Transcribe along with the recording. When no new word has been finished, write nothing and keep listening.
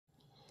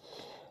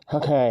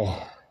Okay,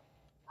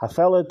 I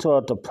fell into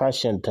a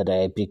depression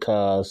today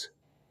because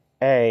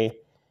A,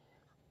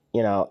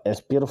 it's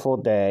a beautiful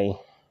day,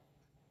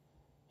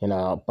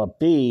 but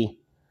B,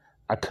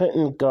 I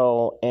couldn't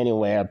go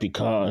anywhere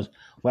because,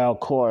 well, of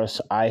course,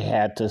 I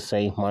had to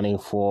save money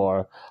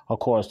for, of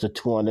course, the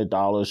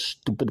 $200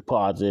 stupid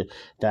deposit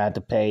that I had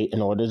to pay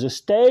in order to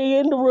stay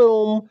in the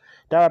room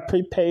that I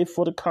prepaid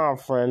for the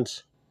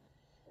conference,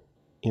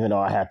 even though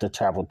I had to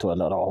travel to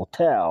another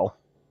hotel.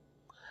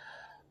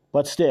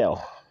 But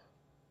still.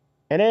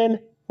 And then,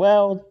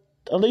 well,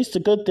 at least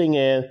the good thing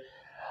is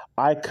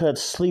I could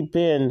sleep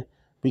in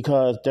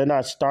because they're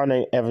not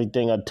starting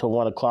everything until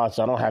 1 o'clock,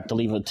 so I don't have to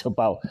leave until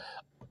about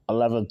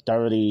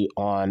 11:30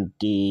 on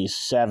the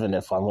 7th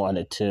if I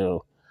wanted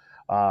to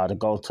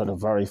go to the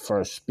very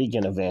first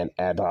speaking event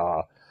at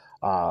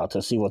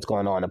to see what's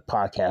going on in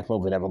podcast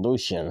movement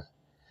evolution.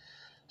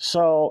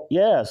 So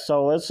yeah,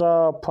 so it's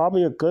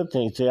probably a good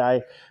thing.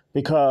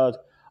 Because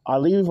I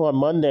leave on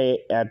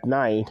Monday at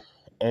night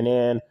and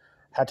then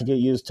have to get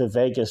used to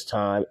Vegas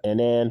time, and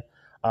then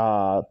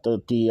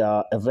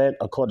the event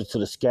according to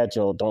the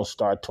schedule don't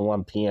start till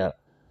 1 p.m.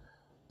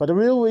 But the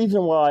real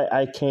reason why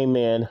I came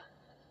in,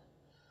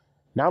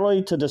 not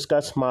only to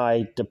discuss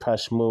my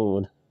depressed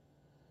mood,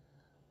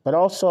 but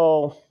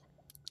also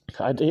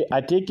I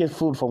did get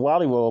food from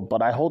Wally World,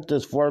 but I hope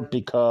this worked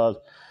because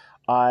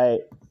I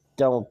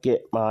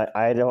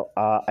I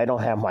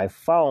don't have my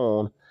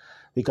phone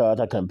because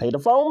I couldn't pay the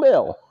phone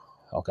bill.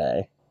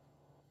 Okay.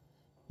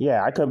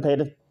 Yeah, I couldn't pay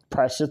the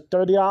precious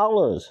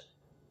 $30.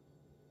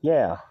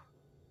 Yeah.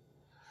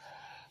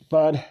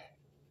 But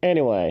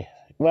anyway,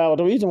 well,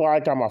 the reason why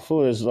I got my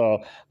food is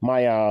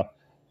my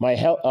my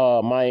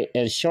health my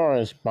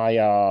insurance,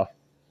 my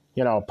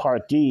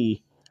Part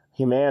D,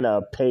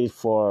 Humana paid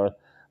for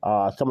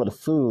some of the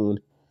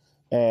food,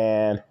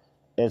 and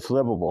it's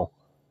livable.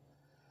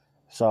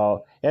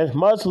 So it's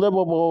much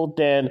livable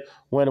than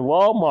when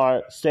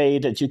Walmart say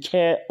that you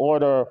can't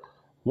order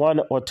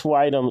one or two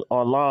items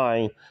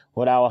online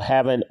without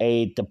having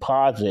a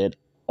deposit,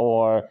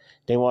 or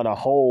they want to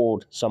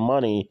hold some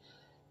money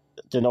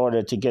in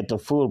order to get the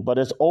food. But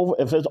it's over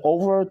if it's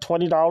over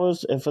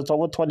 $20, if it's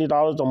over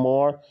 $20 or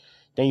more,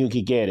 then you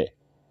can get it.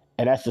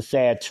 And that's the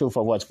sad truth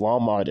of what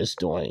Walmart is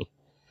doing.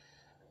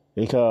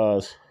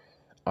 Because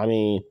I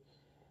mean,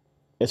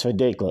 it's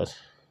ridiculous.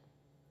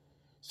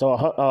 So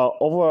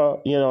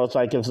it's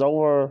like if it's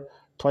over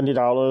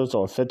 $20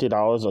 or $50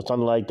 or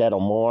something like that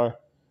or more,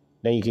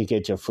 then you can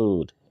get your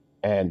food,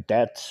 and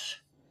that's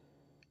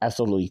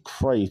absolutely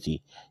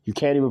crazy. You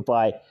can't even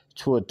buy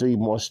two or three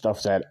more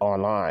stuff that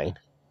online.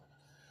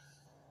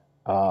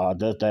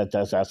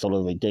 That's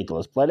absolutely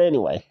ridiculous. But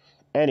anyway,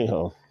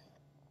 anywho,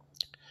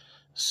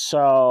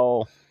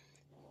 so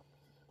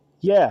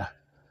yeah,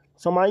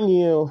 so mind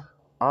you,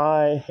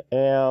 I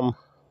am.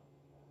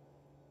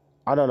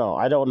 I don't know.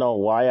 I don't know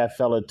why I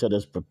fell into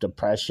this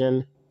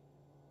depression.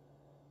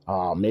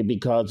 Maybe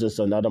because it's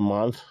another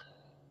month.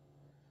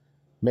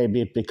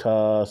 Maybe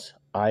because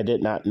I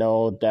did not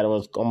know that it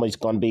was almost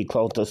going to be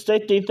close to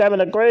 67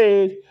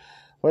 degrees,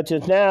 which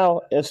is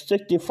now it's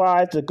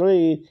 65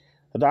 degrees.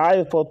 The high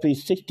is supposed to be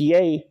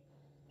 68.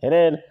 And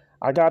then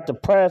I got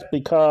depressed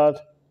because,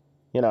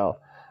 you know,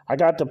 I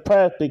got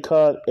depressed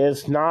because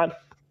it's not,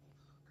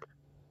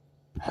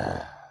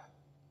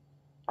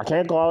 I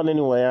can't go out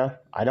anywhere.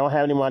 I don't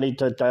have any money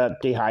to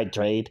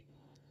dehydrate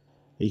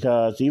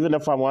because even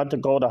if I want to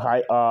go to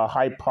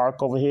Hyde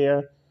Park over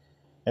here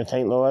in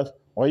St. Louis,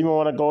 or even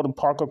want to go to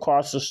park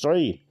across the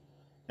street.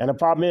 And the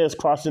problem is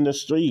crossing the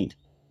street.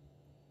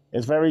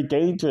 It's very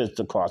dangerous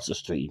to cross the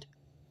street.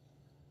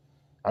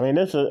 I mean,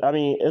 I'm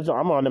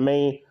on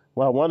the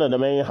one of the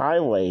main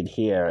highways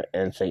here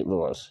in St.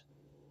 Louis.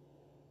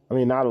 I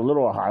mean, not a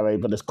little highway,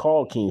 but it's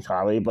called Kings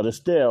Highway, but it's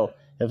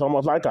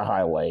almost like a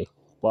highway.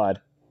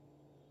 But,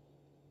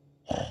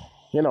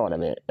 you know what I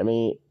mean? I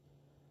mean,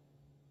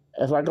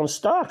 it's like I'm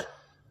stuck.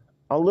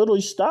 I'm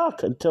literally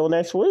stuck until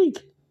next week.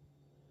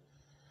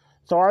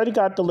 So I already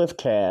got the Lyft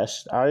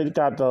cash. I already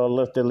got the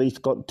Lyft at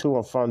least go to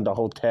and from the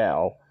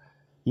hotel.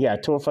 Yeah,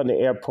 to and from the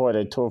airport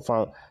and to and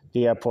from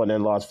the airport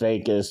in Las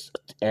Vegas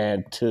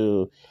and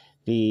to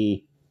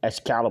the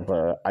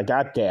Excalibur. I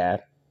got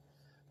that.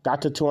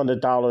 Got the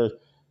 $200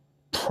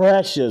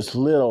 precious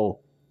little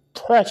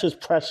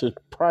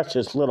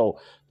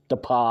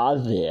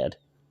deposit.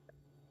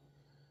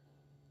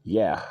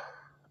 Yeah,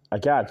 I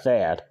got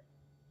that.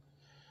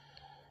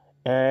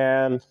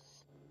 And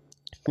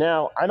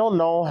now I don't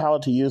know how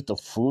to use the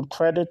food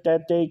credit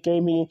that they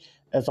gave me.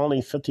 It's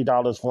only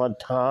 $50 one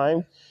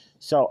time.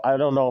 So I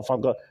don't know if I'm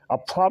going. I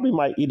probably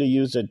might either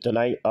use it the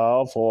night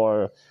of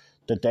or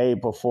the day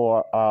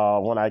before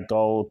when I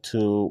go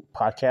to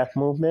Podcast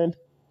Movement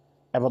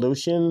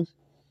Evolution.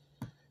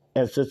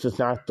 And since it's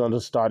not going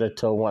to start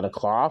until 1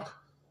 o'clock,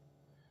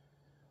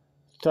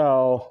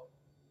 so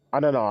I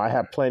don't know. I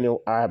have plenty.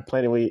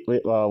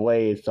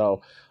 Ways,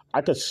 so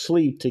I could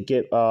sleep to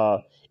get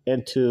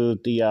into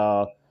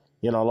the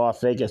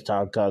Las Vegas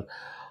time because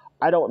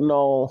I don't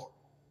know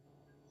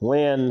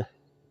when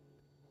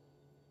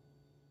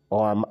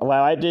Well,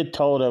 I did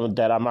told him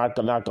that I'm not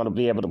going to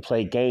be able to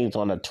play games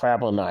on a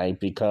travel night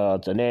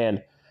because, and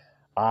then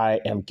I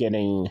am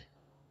getting,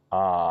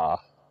 uh,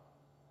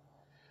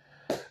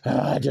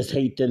 I just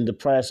hate being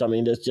depressed. I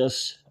mean, it's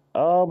just,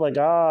 oh my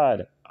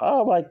God.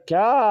 Oh my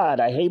God.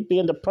 I hate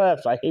being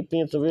depressed. I hate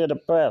being severe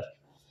depressed.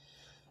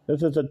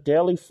 This is a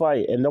daily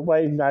fight, and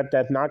nobody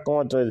that's not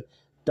going to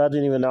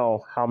doesn't even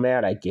know how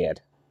mad I get.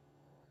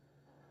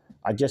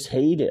 I just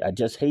hate it. I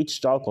just hate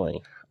struggling.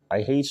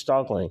 I hate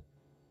struggling.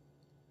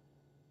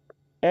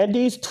 And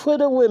these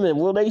Twitter women,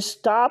 will they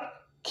stop?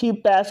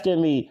 Keep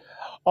asking me,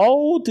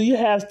 oh, do you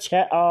have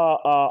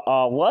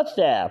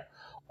WhatsApp?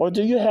 Or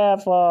do you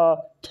have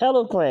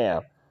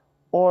Telegram?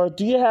 Or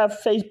do you have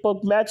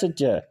Facebook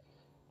Messenger?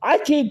 I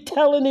keep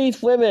telling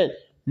these women,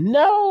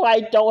 no,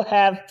 I don't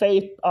have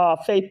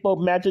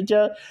Facebook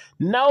Messenger.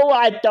 No,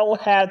 I don't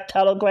have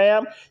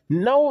Telegram.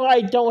 No,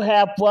 I don't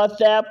have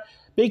WhatsApp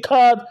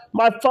because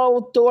my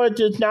phone storage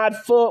is not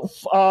full,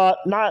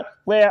 not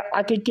where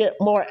I could get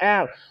more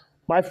apps.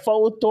 My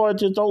phone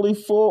storage is only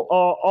full,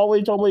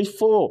 always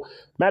full.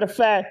 Matter of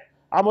fact,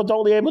 I was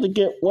only able to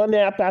get one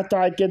app after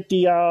I get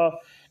the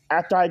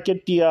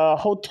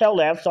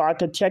hotel app, so I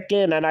could check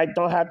in and I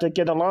don't have to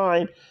get a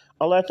line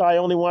unless I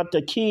only want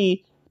the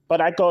key,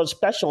 but I go a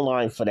special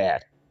line for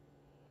that.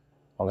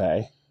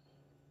 Okay.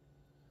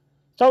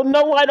 So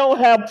no, I don't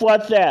have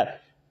WhatsApp,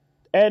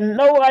 and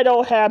no, I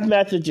don't have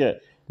Messenger.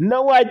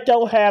 No, I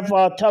don't have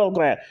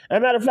Telegram. As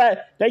a matter of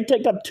fact, they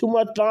take up too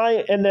much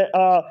line and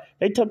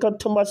they took up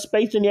too much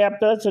space in the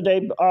app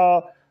yesterday.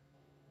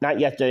 Not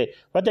yesterday,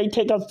 but they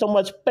take up so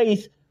much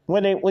space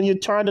when you're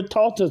trying to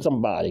talk to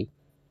somebody.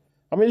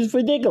 I mean, it's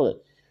ridiculous.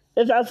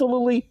 It's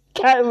absolutely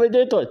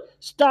ridiculous.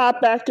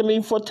 Stop asking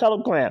me for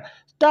Telegram.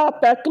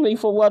 Stop asking me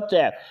for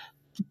WhatsApp.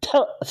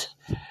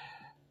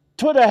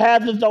 Twitter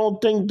has its own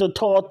thing to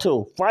talk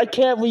to. Why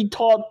can't we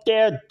talk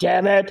there,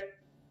 damn it?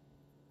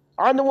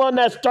 I'm the one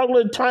that's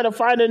struggling trying to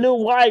find a new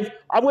wife.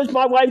 I wish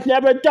my wife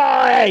never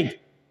died,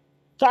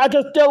 so I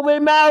could still be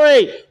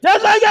married,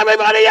 just like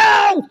everybody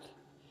else.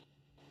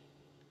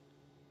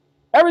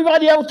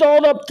 Everybody else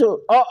all up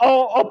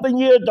in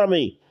years on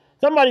me.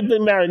 Somebody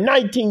been married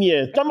 19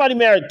 years. Somebody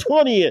married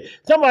 20 years.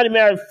 Somebody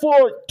married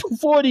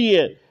 40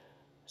 years.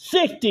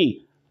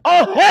 60.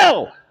 Oh,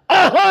 hell,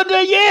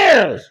 100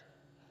 years.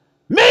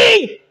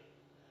 Me?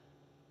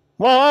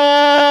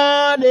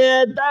 One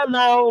is the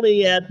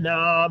loneliest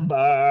number.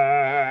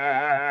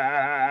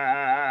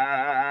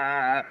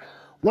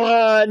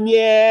 1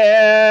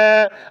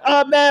 year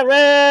of marriage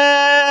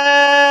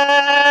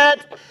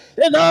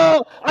is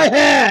all I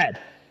had.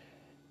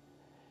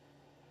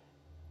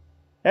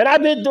 And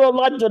I've been through a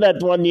lot for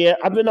that 1 year.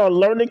 I've been on a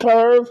learning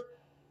curve.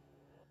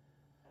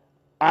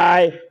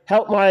 I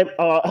helped my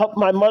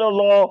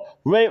mother-in-law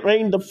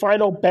ring the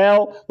final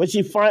bell when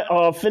she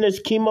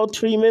finished chemo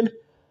treatment.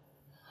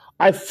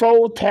 I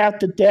froze half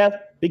to death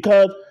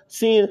because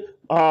seeing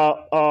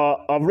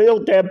a real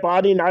dead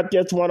body, not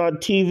just one on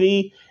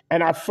TV,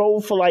 and I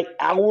froze for like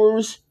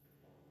hours.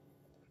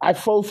 I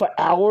froze for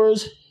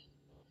hours.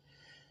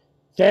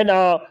 Then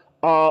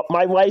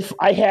my wife,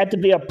 I had to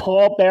be a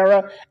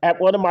pallbearer at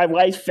one of my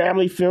wife's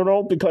family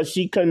funeral because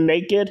she couldn't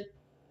make it.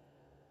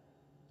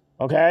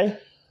 Okay?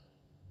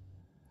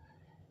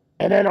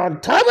 And then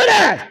on top of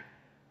that,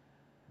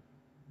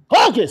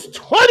 August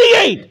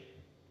 28th,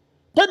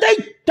 the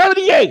date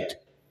 38,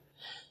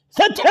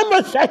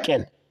 September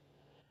 2nd,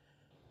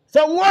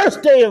 the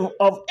worst day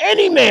of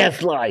any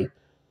man's life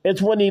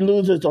is when he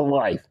loses a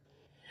wife.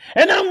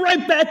 And I'm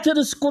right back to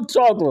the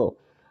struggle.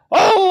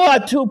 Oh,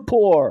 I'm too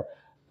poor.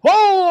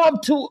 Oh, I'm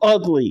too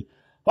ugly.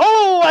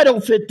 Oh, I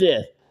don't fit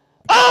this.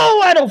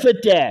 Oh, I don't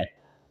fit that.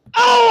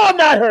 Oh, I'm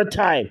not her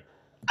type.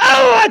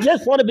 Oh, I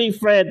just want to be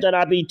friends and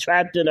I'll be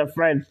trapped in a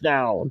friend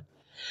zone.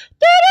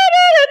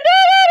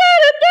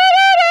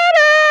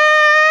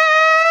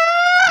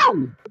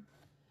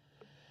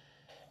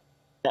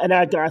 And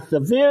I got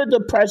severe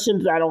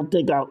depressions I don't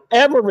think I'll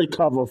ever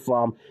recover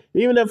from.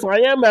 Even if I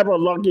am ever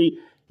lucky,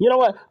 you know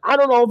what? I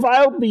don't know if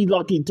I'll be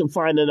lucky to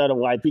find another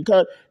wife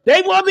because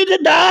they want me to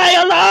die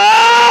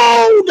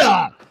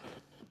alone.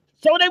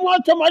 So they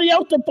want somebody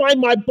else to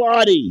find my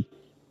body.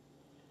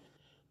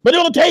 But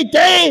it'll take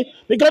days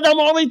because I'm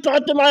always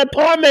locked in my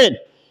apartment.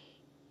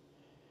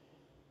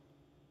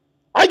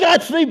 I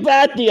got sleep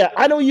apnea.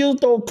 I don't use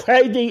those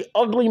crazy,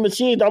 ugly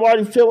machines. I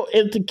already feel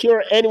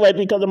insecure anyway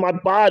because of my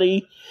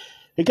body.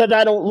 Because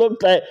I don't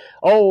look like,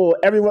 oh,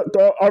 every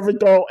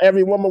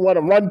woman want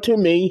to run to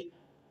me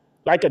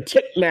like a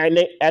chick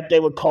magnet, as they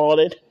would call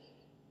it.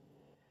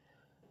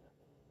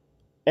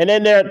 And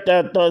then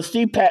the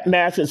CPAP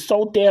mask is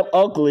so damn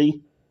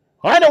ugly,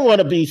 I don't want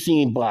to be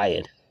seen by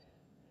it.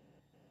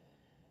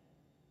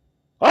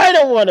 I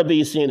don't want to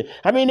be seen.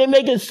 I mean, they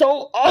make it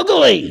so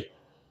ugly.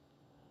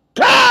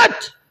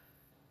 Cut!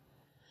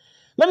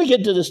 Let me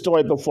get to the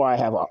story before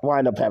I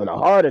wind up having a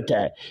heart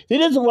attack. See,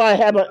 this is why I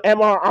have an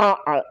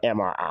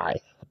MRI.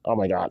 Oh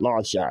my God,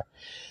 long shot.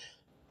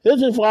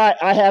 This is why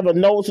I have a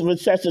nose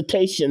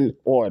resuscitation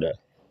order.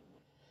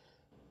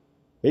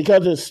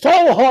 Because it's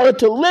so hard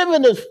to live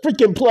in this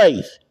freaking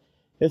place.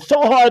 It's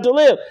so hard to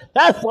live.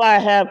 That's why I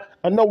have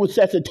a no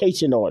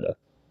resuscitation order.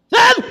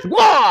 That's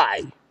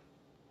why.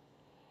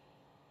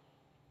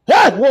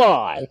 That's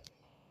why.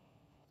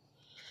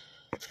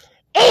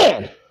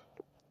 And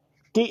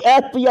the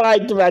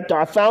FBI director,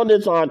 I found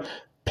this on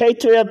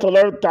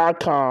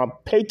patriotalert.com,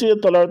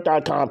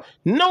 patriotalert.com.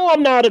 No,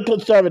 I'm not a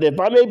conservative.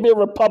 I may be a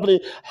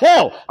Republican.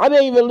 Hell, I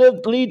may even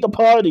lead the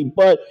party,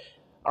 but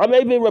I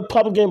may be a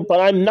Republican, but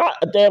I'm not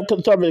a damn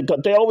conservative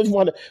because they always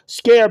want to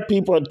scare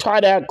people and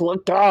try to act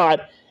like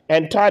God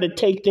and try to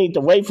take things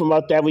away from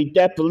us that we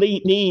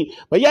desperately need.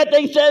 But yet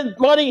they send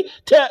money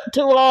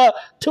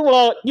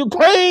to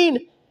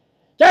Ukraine.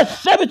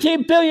 That's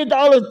 $17 billion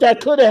that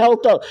could have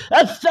helped us.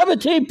 That's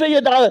 $17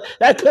 billion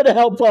that could have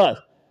helped us.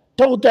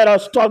 Those that are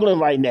struggling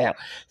right now.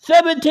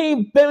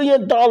 $17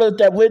 billion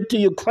that went to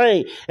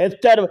Ukraine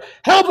instead of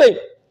helping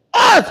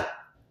us.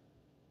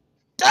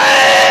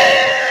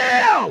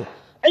 Damn!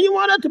 And you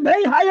want us to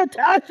pay higher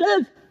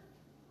taxes?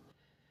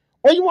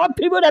 Or you want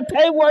people that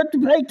pay work to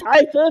pay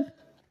taxes?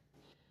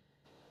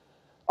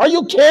 Are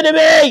you kidding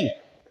me?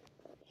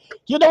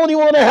 You don't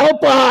even want to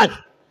help us.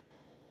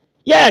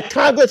 Yeah,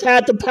 Congress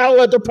had the power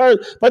of the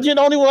purse, but you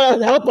don't even want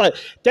to help us.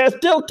 They're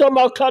still talking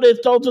about cutting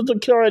Social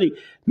Security,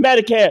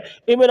 Medicare,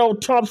 even though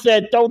Trump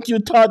said, don't you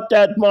touch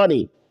that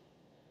money.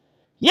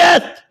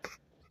 Yes,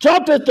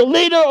 Trump is the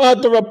leader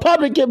of the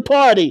Republican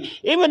Party,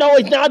 even though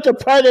he's not the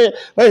president,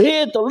 but he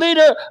is the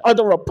leader of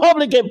the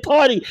Republican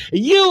Party.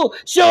 You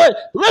should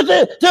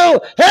listen to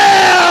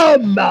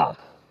him.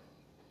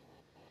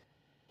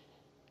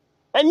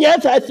 And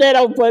yes, I said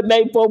I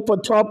may vote for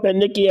Trump and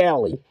Nikki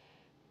Haley.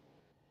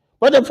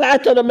 But the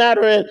fact of the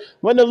matter is,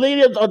 when the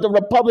leaders of the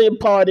Republican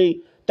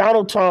Party,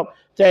 Donald Trump,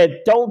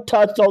 said, don't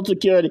touch Social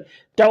Security,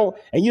 don't,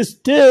 and you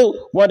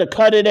still want to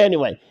cut it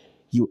anyway.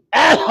 You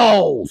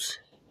assholes.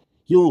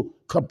 You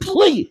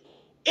complete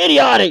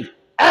idiotic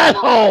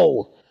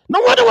asshole.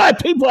 No wonder why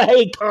people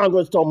hate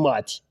Congress so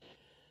much.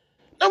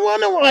 No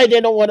wonder why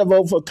they don't want to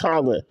vote for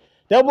Congress.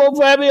 They'll vote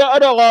for every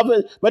other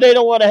office, but they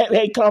don't want to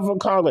hate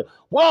Congress.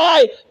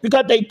 Why?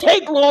 Because they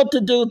take long to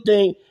do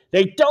things.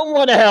 They don't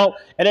want to help,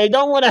 and they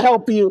don't want to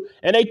help you,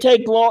 and they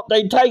take long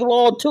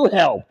to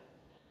help.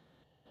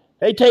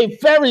 They take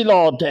very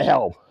long to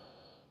help.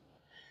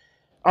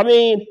 I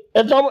mean,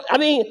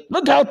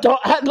 look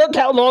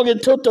how long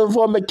it took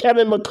for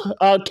Kevin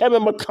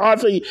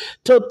McCarthy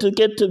to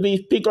get to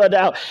be Speaker of the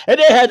House, and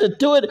they had to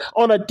do it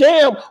on a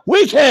damn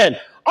weekend,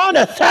 on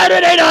a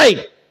Saturday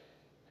night.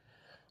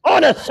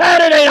 On a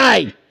Saturday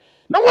night.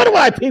 No wonder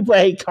why people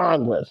hate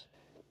Congress.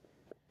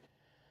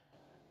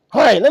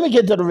 All right, let me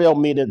get to the real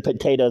meat and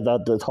potatoes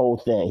of this whole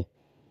thing.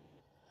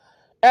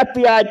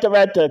 FBI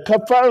director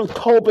confirms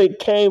COVID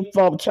came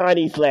from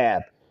Chinese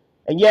lab.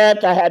 And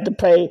yes, I had to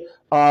pay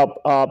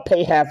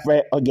half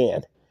rent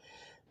again.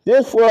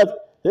 This was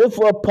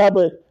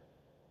published.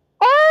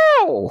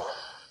 Oh!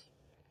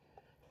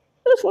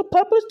 This was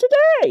published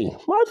today,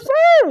 March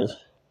 1st.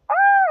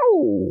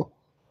 Oh!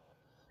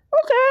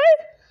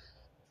 Okay.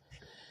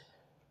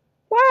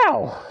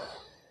 Wow.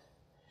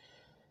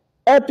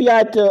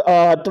 FBI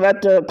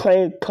director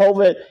claims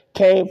COVID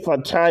came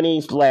from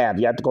Chinese lab.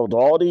 You have to go to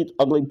all these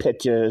ugly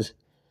pictures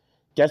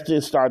just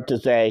to start to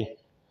say,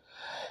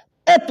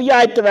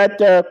 FBI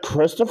Director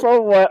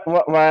Christopher Wray,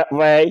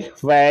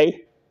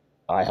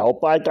 I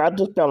hope I got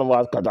the spelling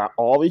right because I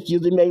always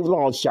usually make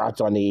long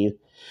shots on these,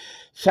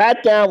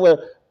 sat down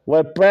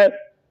with Brett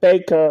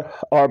Baker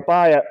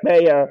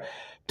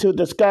to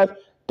discuss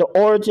the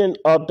origin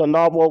of the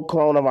novel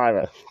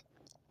coronavirus.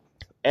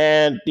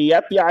 And the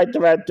FBI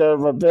director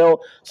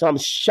revealed some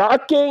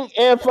shocking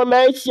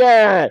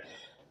information.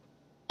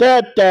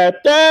 Da, da,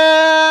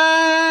 da!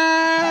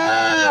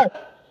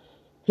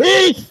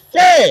 He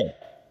said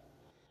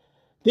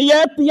the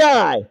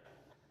FBI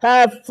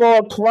has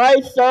for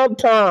quite some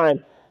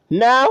time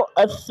now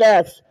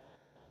assessed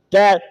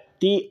that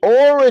the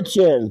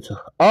origins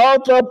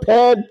of the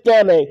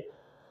pandemic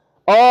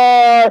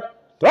are,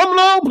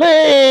 drumroll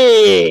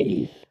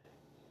please,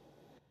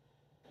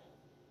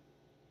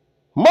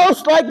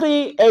 most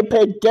likely a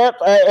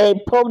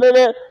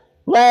permanent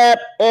lab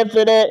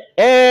incident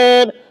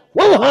in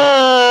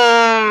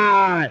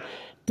Wuhan.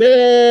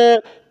 Da,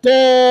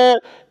 da,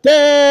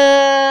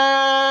 da.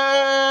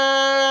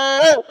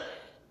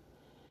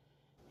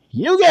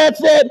 You get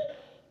it.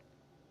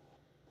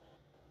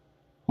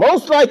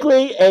 Most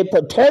likely a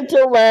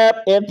potential lab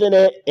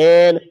incident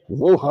in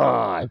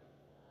Wuhan,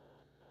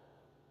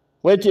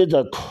 which is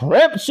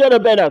should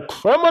have been a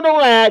criminal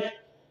act,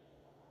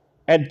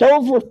 and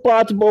those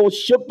responsible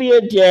should be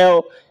in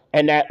jail,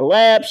 and that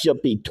lab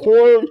should be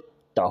torn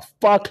the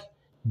fuck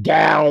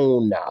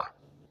down.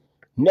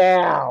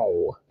 Now,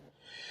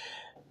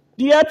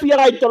 the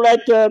FBI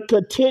director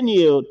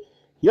continued,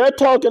 you're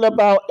talking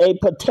about a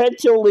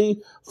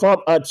potentially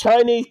from a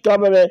Chinese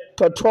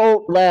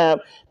government-controlled lab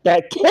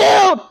that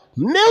killed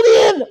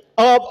millions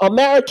of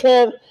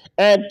Americans,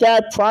 and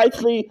that's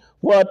precisely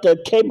what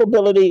the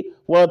capability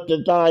was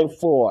designed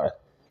for.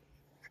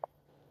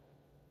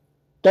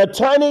 The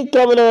Chinese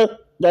government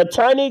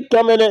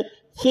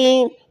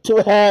seemed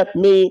to have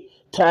me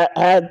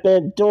has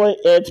been doing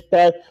its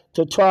best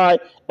to try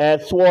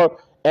and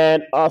thwart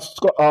and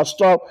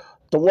obstruct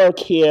the work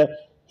here.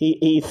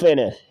 He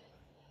finished.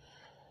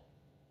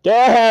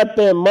 There have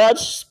been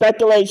much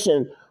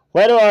speculation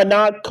whether or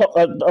not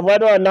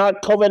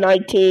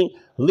COVID-19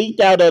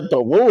 leaked out of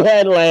the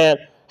Wuhan land.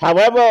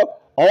 However,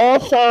 all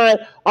signs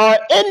are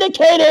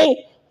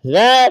indicating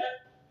that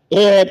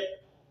it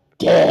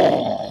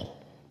did.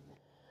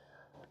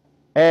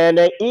 And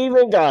they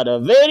even got a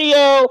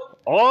video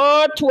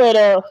on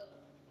Twitter,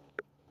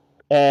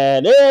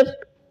 and it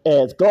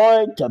is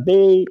going to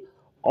be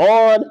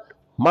on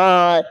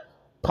my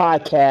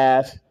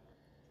podcast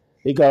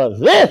because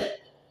this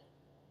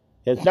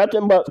is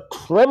nothing but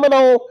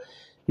criminal.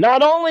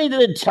 Not only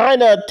did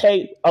China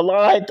take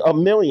alive a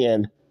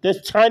million,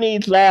 this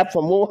Chinese lab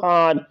from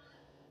Wuhan,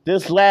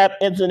 this lab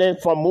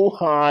incident from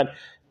Wuhan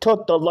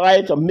took the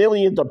lives of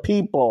millions of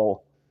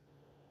people.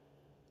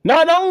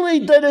 Not only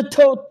did it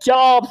take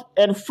jobs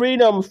and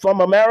freedom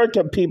from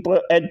American people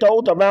and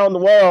those around the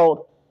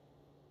world,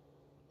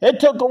 it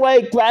took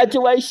away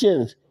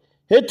graduations.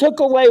 It took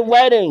away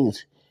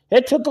weddings.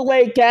 It took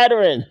away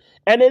gatherings.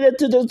 And it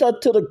introduced us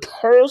to the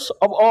curse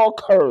of all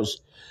curse,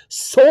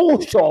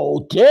 social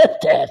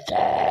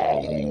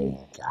distancing.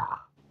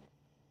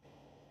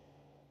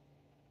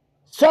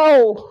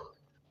 So,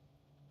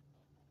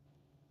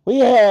 we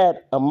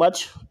had a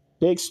much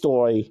big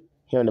story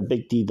here in the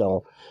Big D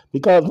Zone.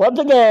 Because once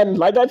again,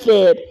 like I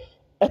said,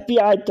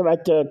 FBI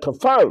director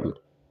confirmed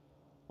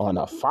on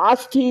a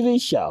Fox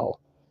TV show.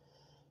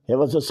 It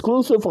was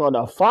exclusive on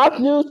a Fox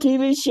News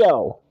TV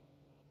show.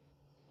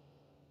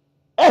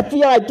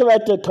 FBI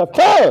director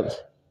confirms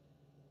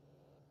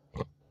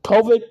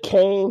COVID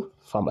came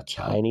from a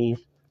Chinese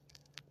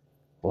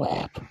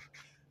lab.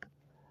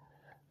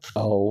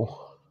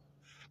 Oh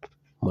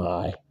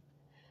my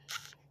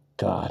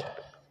God.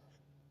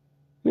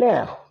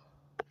 Now,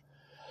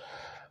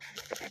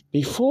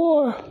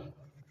 before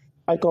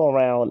I go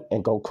around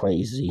and go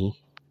crazy,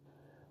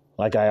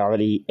 like I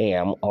already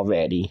am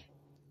already,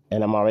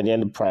 and I'm already in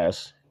the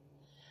press,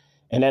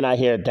 and then I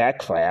hear that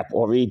crap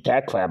or read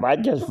that crap,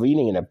 I'm just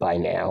reading it by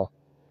now.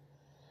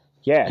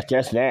 Yeah,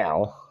 just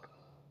now.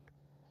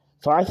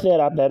 So I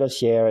said I better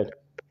share it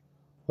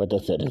with the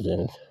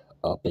citizens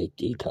of Big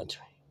D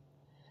country.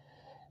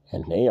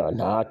 And they are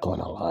not going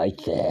to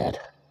like that.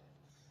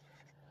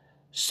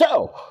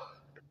 So,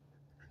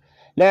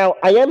 now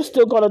I am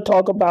still going to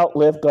talk about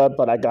Live Good,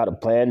 but I got a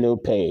brand new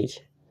page.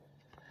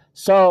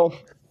 So,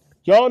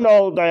 y'all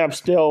know that I'm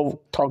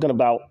still talking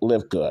about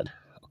Live Good,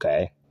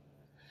 okay?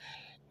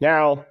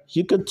 Now,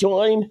 you could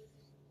join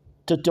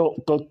to do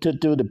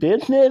the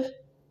business.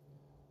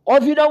 Or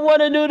if you don't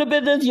want to do the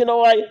business, you know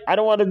what? I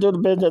don't want to do the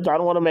business. I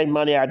don't want to make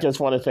money. I just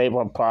want to save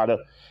on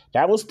product.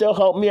 That will still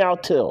help me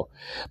out too.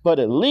 But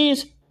at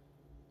least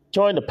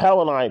join the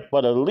Power Line.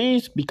 But at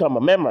least become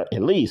a member,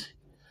 at least,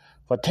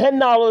 for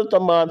 $10 a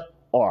month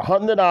or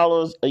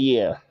 $100 a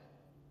year.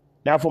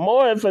 Now, for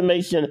more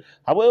information,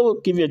 I will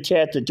give you a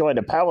chance to join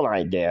the Power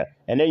Line there.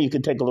 And then you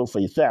can take a look for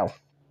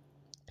yourself.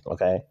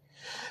 Okay?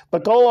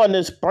 But go on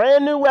this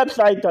brand new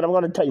website that I'm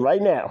going to tell you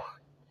right now.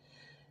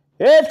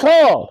 It's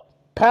called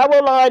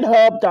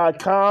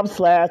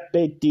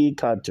PowerlineHub.com/Big D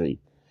Country.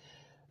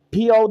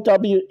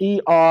 POWERLINE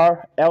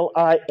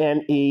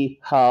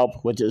Hub,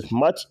 which is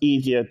much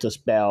easier to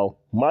spell,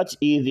 much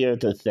easier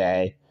to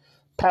say.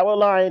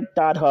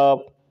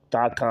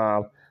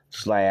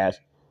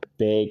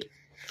 PowerlineHub.com/Big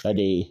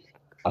D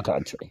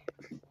Country.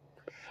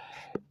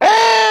 And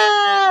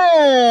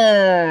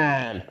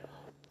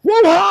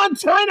Wuhan,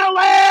 China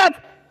lab,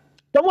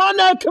 the one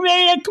that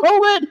created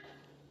COVID,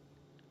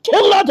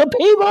 killed lots of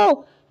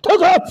people,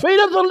 took our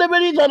freedoms and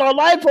liberties and our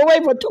life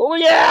away for 2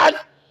 years.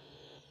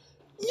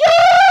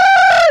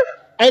 Yeah!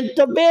 And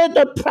severe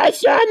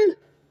depression,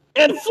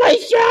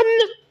 inflation,